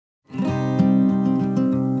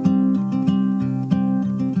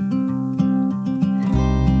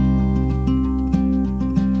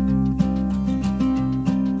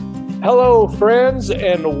Hello, friends,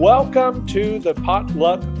 and welcome to the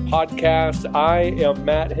Potluck Podcast. I am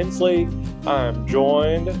Matt Hensley. I'm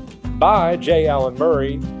joined by J. Allen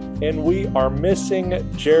Murray, and we are missing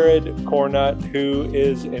Jared Cornutt, who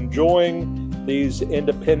is enjoying these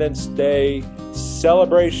Independence Day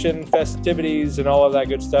celebration festivities and all of that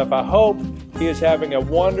good stuff. I hope he is having a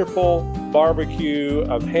wonderful barbecue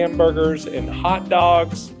of hamburgers and hot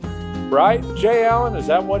dogs. Right, J. Allen? Is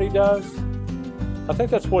that what he does? I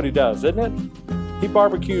think that's what he does, isn't it? He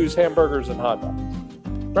barbecues hamburgers and hot dogs,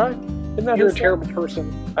 right? Isn't that You're a terrible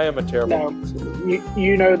person. I am a terrible person.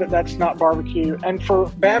 You know that's not barbecue. And for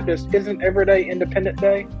Baptists, isn't every day Independent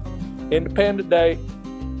Day? Independent Day.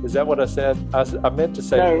 Is that what I said? I meant to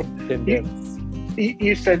say No, independence.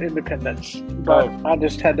 You said independence, but I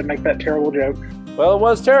just had to make that terrible joke. Well, it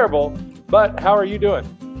was terrible, but how are you doing?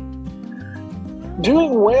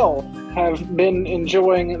 Doing well. Have been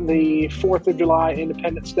enjoying the 4th of July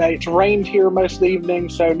Independence Day. It's rained here most of the evening,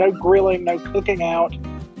 so no grilling, no cooking out.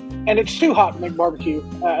 And it's too hot to make barbecue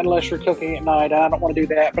unless you're cooking at night. I don't want to do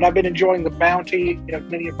that. But I've been enjoying the bounty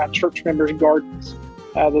of many of my church members' gardens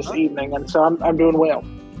this evening, and so I'm doing well.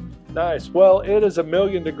 Nice. Well, it is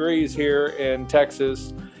 1,000,000 degrees here in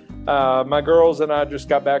Texas. My girls and I just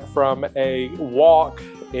got back from a walk,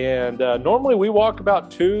 and normally we walk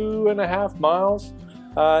about 2.5 miles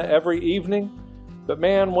every evening. But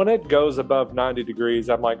man, when it goes above 90 degrees,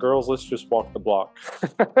 I'm like, girls, let's just walk the block.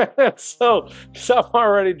 So I'm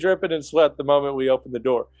already dripping in sweat the moment we open the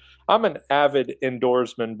door. I'm an avid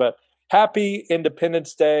indoorsman, but happy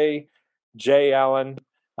Independence Day, Jay Allen.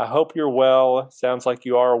 I hope you're well. Sounds like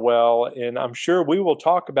you are well. And I'm sure we will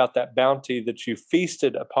talk about that bounty that you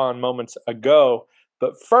feasted upon moments ago.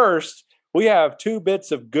 But first, we have 2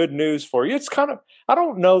 bits of good news for you. It's kind of, I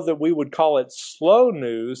don't know that we would call it slow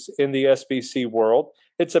news in the SBC world.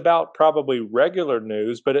 It's about probably regular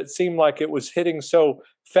news, but it seemed like it was hitting so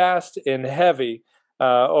fast and heavy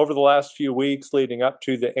over the last few weeks leading up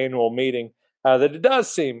to the annual meeting that it does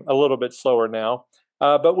seem a little bit slower now.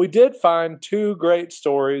 But we did find 2 great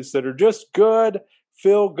stories that are just good,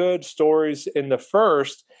 feel-good stories. In the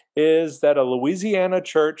first is that a Louisiana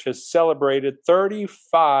church has celebrated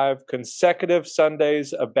 35 consecutive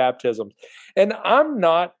Sundays of baptism. And I'm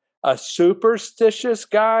not a superstitious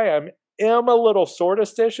guy. I am a little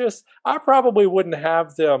sortistitious. I probably wouldn't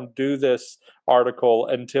have them do this article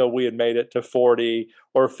until we had made it to 40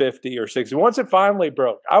 or 50 or 60. Once it finally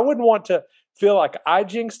broke, I wouldn't want to feel like I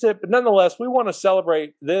jinxed it. But nonetheless, we want to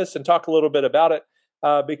celebrate this and talk a little bit about it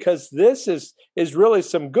because this is really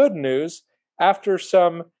some good news after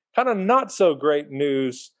some kind of not so great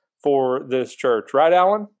news for this church. Right,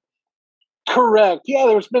 Alan? Correct. Yeah,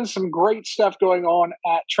 there's been some great stuff going on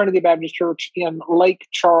at Trinity Baptist Church in Lake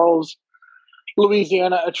Charles,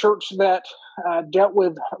 Louisiana, a church that dealt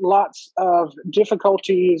with lots of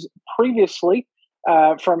difficulties previously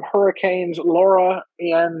from hurricanes Laura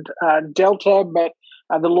and Delta, but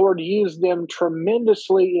the Lord used them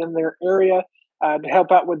tremendously in their area to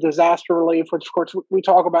help out with disaster relief, which, of course, we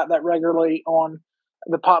talk about that regularly on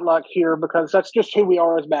the potluck here because that's just who we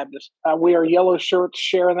are as Baptists. We are yellow shirts,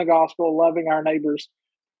 sharing the gospel, loving our neighbors.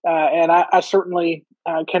 And I certainly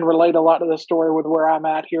can relate a lot to the story with where I'm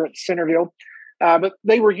at here at Centerville. But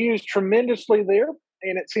they were used tremendously there,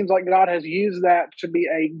 and it seems like God has used that to be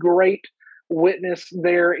a great witness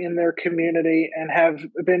there in their community and have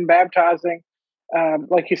been baptizing,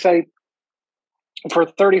 like you say, for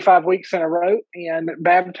 35 weeks in a row and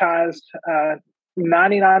baptized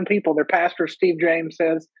 99 people. Their pastor, Steve James,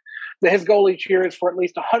 says that his goal each year is for at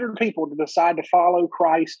least 100 people to decide to follow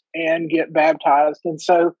Christ and get baptized. And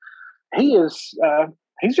so he's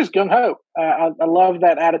just gung-ho. I love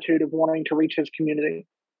that attitude of wanting to reach his community.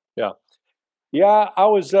 Yeah, I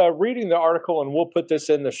was reading the article, and we'll put this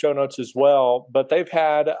in the show notes as well, but they've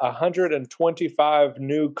had 125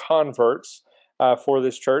 new converts for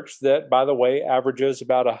this church that, by the way, averages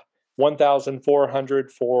about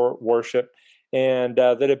 1,400 for worship, and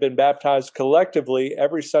that have been baptized collectively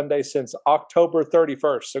every Sunday since October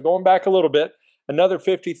 31st. So going back a little bit, another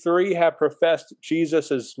 53 have professed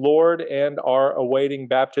Jesus as Lord and are awaiting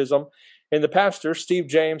baptism. And the pastor, Steve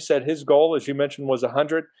James, said his goal, as you mentioned, was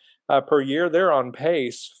 100 per year. They're on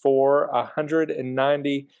pace for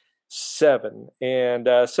 197.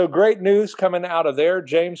 And so great news coming out of there.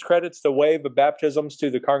 James credits the wave of baptisms to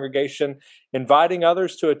the congregation inviting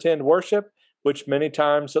others to attend worship, which many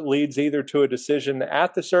times leads either to a decision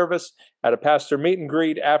at the service, at a pastor meet and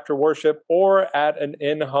greet after worship, or at an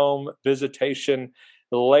in-home visitation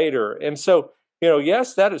later. And so,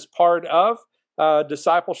 yes, that is part of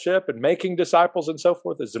discipleship and making disciples and so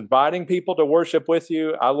forth, is inviting people to worship with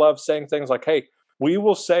you. I love saying things like, hey, we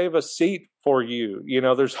will save a seat for you.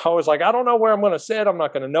 There's always like, I don't know where I'm going to sit. I'm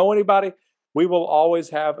not going to know anybody. We will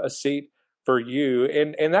always have a seat for you.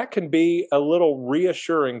 And that can be a little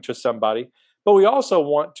reassuring to somebody. But we also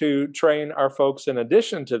want to train our folks, in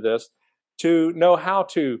addition to this, to know how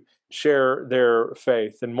to share their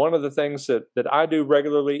faith. And one of the things that I do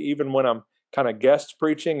regularly, even when I'm kind of guest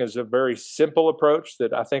preaching, is a very simple approach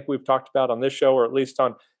that I think we've talked about on this show, or at least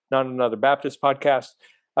on Not Another Baptist podcast,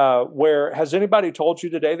 where has anybody told you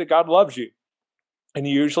today that God loves you? And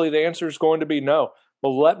usually the answer is going to be no.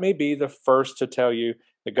 Well, let me be the first to tell you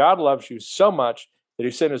that God loves you so much that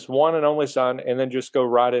he sent his one and only son, and then just go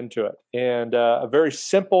right into it. And a very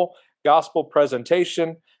simple gospel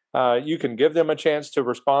presentation. You can give them a chance to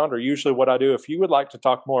respond, or usually what I do, if you would like to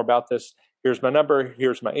talk more about this, here's my number,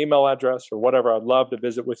 here's my email address, or whatever. I'd love to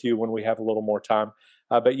visit with you when we have a little more time.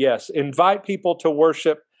 But yes, invite people to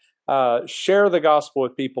worship, share the gospel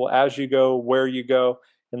with people as you go, where you go,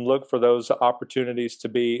 and look for those opportunities to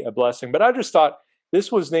be a blessing. But I just thought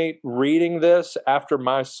this was neat reading this after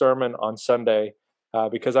my sermon on Sunday,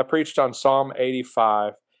 because I preached on Psalm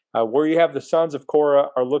 85, where you have the sons of Korah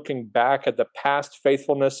are looking back at the past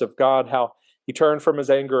faithfulness of God, how he turned from his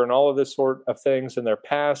anger and all of this sort of things in their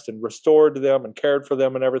past and restored them and cared for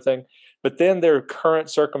them and everything. But then their current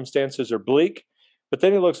circumstances are bleak. But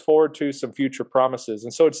then he looks forward to some future promises.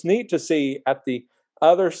 And so it's neat to see at the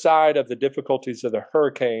other side of the difficulties of the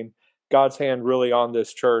hurricane, God's hand really on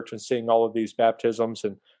this church, and seeing all of these baptisms.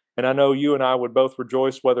 And I know you and I would both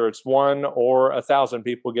rejoice whether it's 1 or 1,000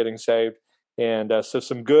 people getting saved. And so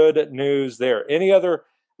some good news there. Any other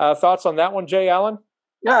thoughts on that one, Jay Allen?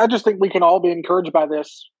 Yeah, I just think we can all be encouraged by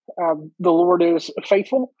this. The Lord is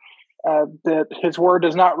faithful, that his word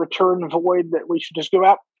does not return void, that we should just go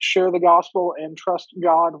out, share the gospel, and trust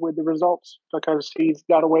God with the results, because he's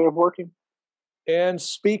got a way of working. And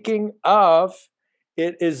speaking of,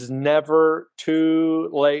 it is never too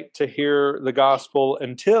late to hear the gospel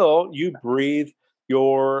until you breathe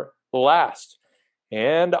your last.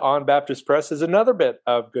 And on Baptist Press is another bit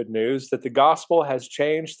of good news, that the gospel has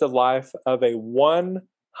changed the life of a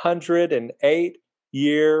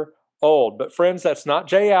 108-year-old. But friends, that's not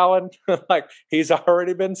Jay Allen. Like, he's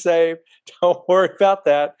already been saved. Don't worry about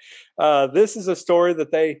that. This is a story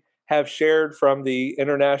that they have shared from the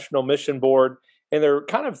International Mission Board. And they're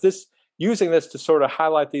kind of using this to sort of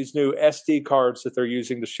highlight these new SD cards that they're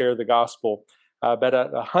using to share the gospel. But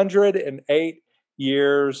at 108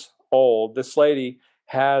 years old, this lady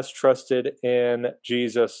has trusted in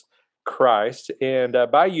Jesus Christ. And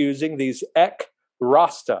by using these Ek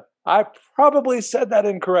Rasta, I probably said that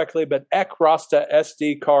incorrectly, but Ek Rasta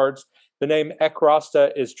SD cards, the name Ek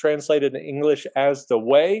Rasta is translated in English as the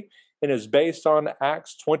way, and is based on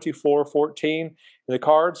Acts 24:14. The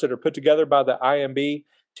cards that are put together by the IMB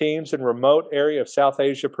teams in remote area of South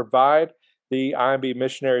Asia provide the IMB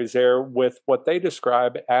missionaries there with what they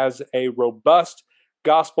describe as a robust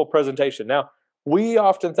gospel presentation. Now, we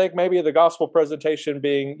often think maybe of the gospel presentation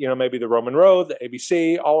being, maybe the Roman Road, the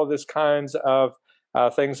ABC, all of this kinds of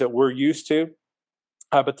things that we're used to.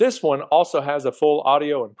 But this one also has a full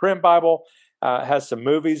audio and print Bible, has some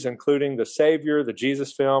movies, including The Savior, the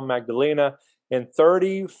Jesus film, Magdalena, and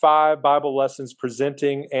 35 Bible lessons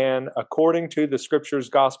presenting and according to the scriptures,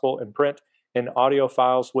 gospel, and print and audio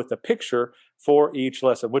files with a picture for each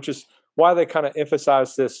lesson, which is why they kind of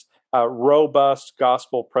emphasize this robust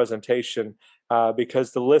gospel presentation,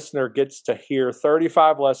 because the listener gets to hear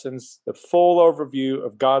 35 lessons, the full overview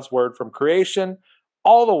of God's word from creation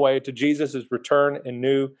all the way to Jesus' return and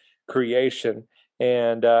new creation.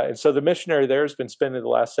 And so the missionary there has been spending the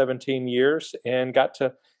last 17 years and got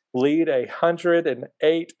to lead a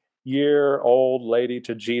 108-year-old lady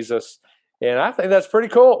to Jesus. And I think that's pretty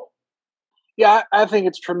cool. Yeah, I think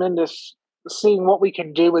it's tremendous seeing what we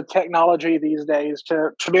can do with technology these days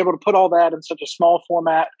to be able to put all that in such a small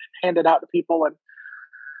format and hand it out to people. And,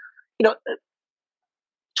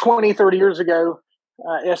 20, 30 years ago,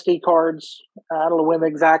 SD cards, I don't know when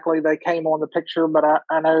exactly they came on the picture, but I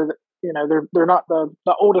know that, they're not the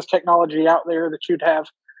oldest technology out there, that you'd have,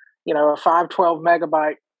 a 512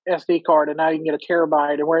 megabyte SD card, and now you can get a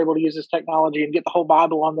terabyte, and we're able to use this technology and get the whole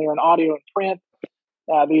Bible on there in audio and print.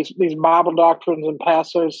 These Bible doctrines, and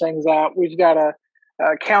pass those things out. We've got a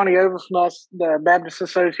county over from us, the Baptist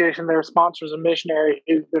Association, their sponsors and missionaries,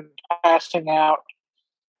 who've been passing out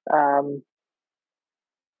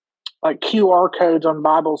like QR codes on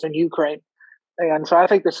Bibles in Ukraine. And so I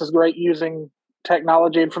think this is great, using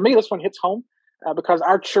technology. And for me, this one hits home because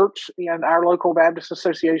our church and our local Baptist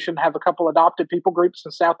Association have a couple adopted people groups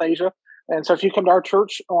in South Asia. And so if you come to our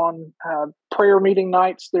church on prayer meeting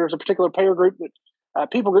nights, there's a particular prayer group that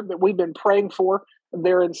people group that we've been praying for.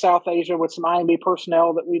 They're in South Asia with some IMB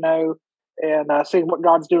personnel that we know, and seeing what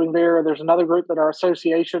God's doing there. There's another group that our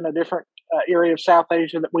association, a different area of South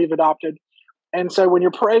Asia that we've adopted. And so when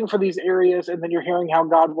you're praying for these areas and then you're hearing how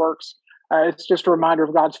God works, it's just a reminder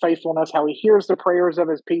of God's faithfulness, how he hears the prayers of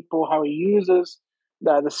his people, how he uses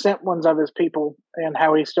the sent ones of his people, and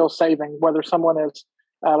how he's still saving, whether someone is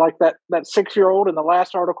like that 6-year-old in the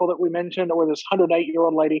last article that we mentioned, or this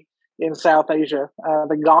 108-year-old lady in South Asia.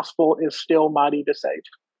 The gospel is still mighty to save.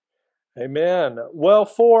 Amen. Well,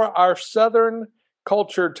 for our Southern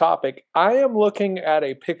culture topic, I am looking at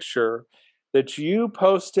a picture that you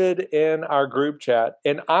posted in our group chat,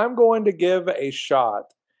 and I'm going to give a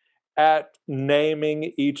shot at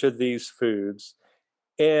naming each of these foods.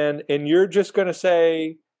 And you're just going to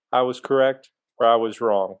say I was correct or I was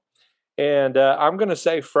wrong. And I'm going to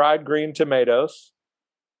say fried green tomatoes.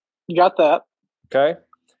 You got that. Okay.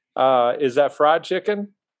 Is that fried chicken?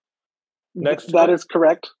 That is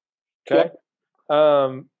correct. Okay.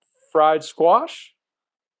 Yep. Fried squash?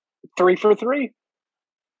 3 for 3.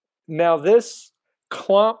 Now, this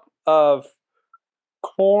clump of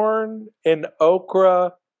corn and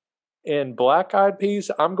okra and black-eyed peas,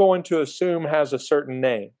 I'm going to assume has a certain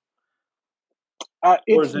name.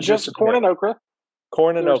 It's just corn and okra.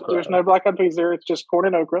 Corn and okra. There's no black-eyed peas there. It's just corn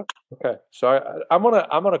and okra. Okay, so I'm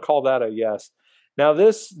gonna call that a yes. Now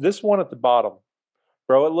this one at the bottom,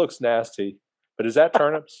 bro, it looks nasty, but is that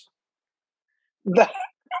turnips? That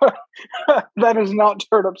is not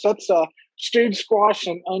turnips. That's stewed squash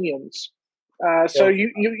and onions. So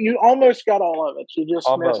you almost got all of it. You just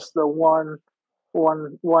missed the one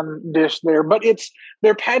dish there. But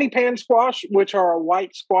they're patty pan squash, which are a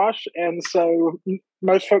white squash, and so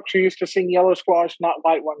most folks are used to seeing yellow squash, not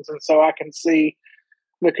white ones, and so I can see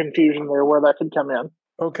the confusion there where that could come in.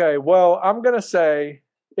 Okay, well, I'm gonna say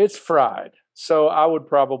it's fried, so I would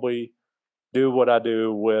probably do what I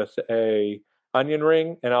do with a onion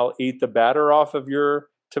ring, and I'll eat the batter off of your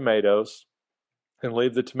tomatoes and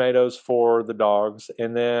leave the tomatoes for the dogs.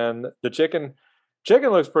 And then the chicken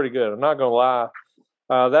looks pretty good. I'm not going to lie.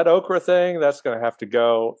 That okra thing, that's going to have to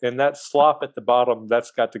go. And that slop at the bottom,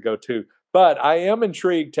 that's got to go too. But I am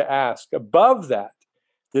intrigued to ask, above that,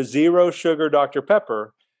 the zero sugar Dr.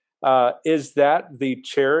 Pepper, is that the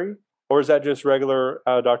cherry or is that just regular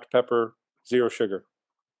Dr. Pepper zero sugar?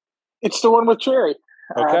 It's the one with cherry.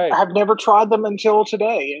 Okay. I've never tried them until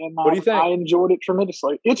today, and what do you think? I enjoyed it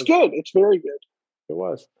tremendously. It's good. It's very good. It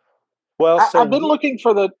was. Well, I've been looking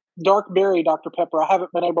for the dark berry Dr. Pepper. I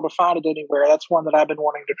haven't been able to find it anywhere. That's one that I've been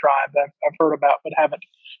wanting to try that I've heard about, but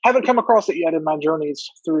haven't come across it yet in my journeys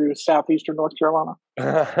through southeastern North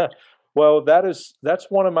Carolina. Well, that's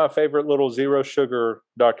one of my favorite little zero sugar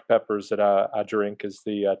Dr. Peppers that I drink is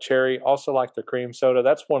the cherry. Also like the cream soda.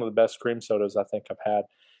 That's one of the best cream sodas I think I've had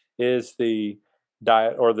is the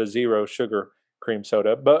diet or the zero sugar cream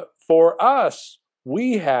soda. But for us,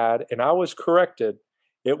 we had, and I was corrected,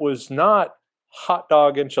 it was not hot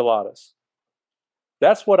dog enchiladas.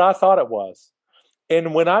 That's what I thought it was.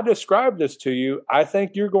 And when I describe this to you, I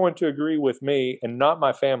think you're going to agree with me and not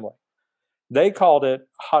my family. They called it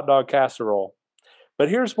hot dog casserole. But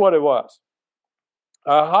here's what it was.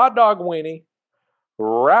 A hot dog weenie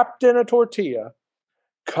wrapped in a tortilla,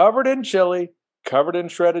 covered in chili, covered in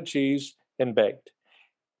shredded cheese, and baked.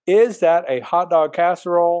 Is that a hot dog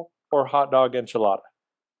casserole or hot dog enchilada?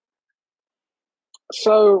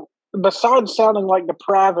 So, besides sounding like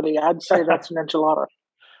depravity, I'd say that's an enchilada.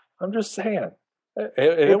 I'm just saying.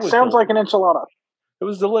 It sounds like an enchilada. It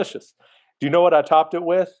was delicious. Do you know what I topped it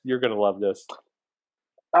with? You're going to love this.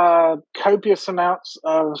 Copious amounts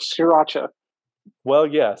of sriracha. Well,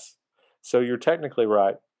 yes. So you're technically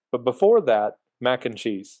right. But before that, mac and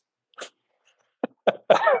cheese.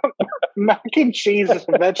 Mac and cheese is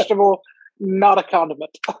a vegetable, not a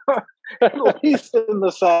condiment. At least in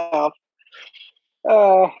the South.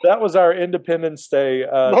 That was our Independence Day.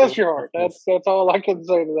 Bless your heart. That's all I can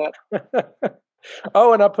say to that.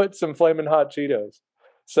 Oh, and I put some Flamin' Hot Cheetos.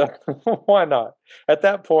 So why not? At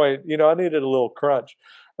that point, I needed a little crunch.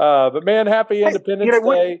 But man, happy Independence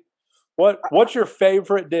Day. What's your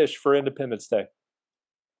favorite dish for Independence Day?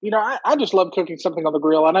 I just love cooking something on the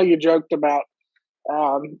grill. I know you joked about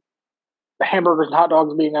hamburgers and hot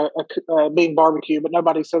dogs being barbecue, but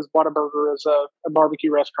nobody says Whataburger is a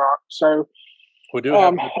barbecue restaurant. So we do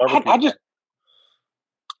have barbecue.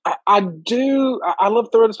 I do. I love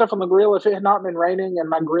throwing stuff on the grill. If it had not been raining and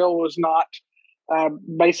my grill was not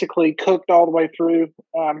basically cooked all the way through,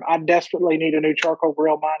 I desperately need a new charcoal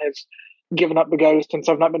grill. Mine is giving up the ghost, and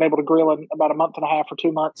so I've not been able to grill in about a month and a half or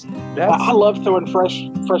 2 months. I love throwing fresh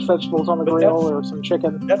vegetables on the grill or some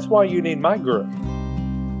chicken. That's why you need my grill.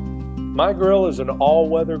 My grill is an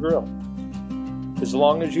all-weather grill. As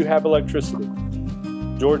long as you have electricity,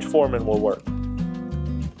 George Foreman will work.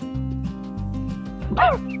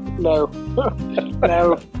 No. No.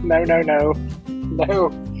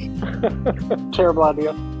 Terrible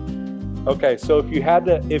idea. Okay, so if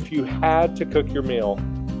you had to cook your meal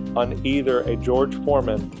on either a George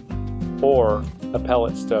Foreman or a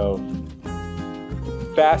pellet stove,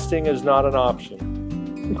 fasting is not an option.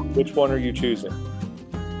 Which one are you choosing?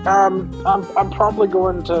 I'm probably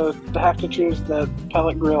going to have to choose the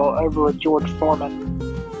pellet grill over a George Foreman.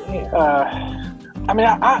 I mean,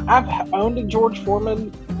 I've owned a George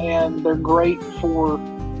Foreman, and they're great for,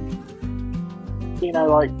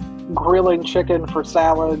 like grilling chicken for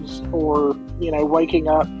salads or, waking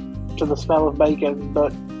up to the smell of bacon.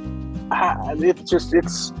 But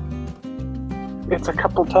it's a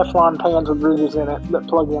couple Teflon pans with ridges in it that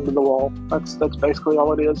plug into the wall. That's basically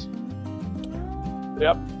all it is.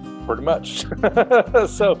 Yep, pretty much.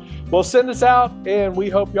 So, well, send us out, and we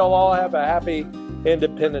hope y'all all have a happy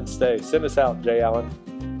Independence Day. Send us out, Jay Allen.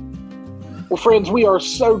 Well, friends, we are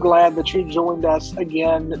so glad that you joined us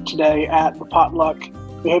again today at the potluck.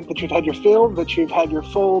 We hope that you've had your fill, that you've had your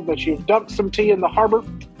full, that you've dumped some tea in the harbor,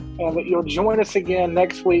 and that you'll join us again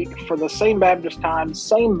next week for the same Baptist time,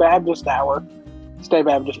 same Baptist hour. Stay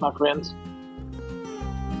Baptist, my friends.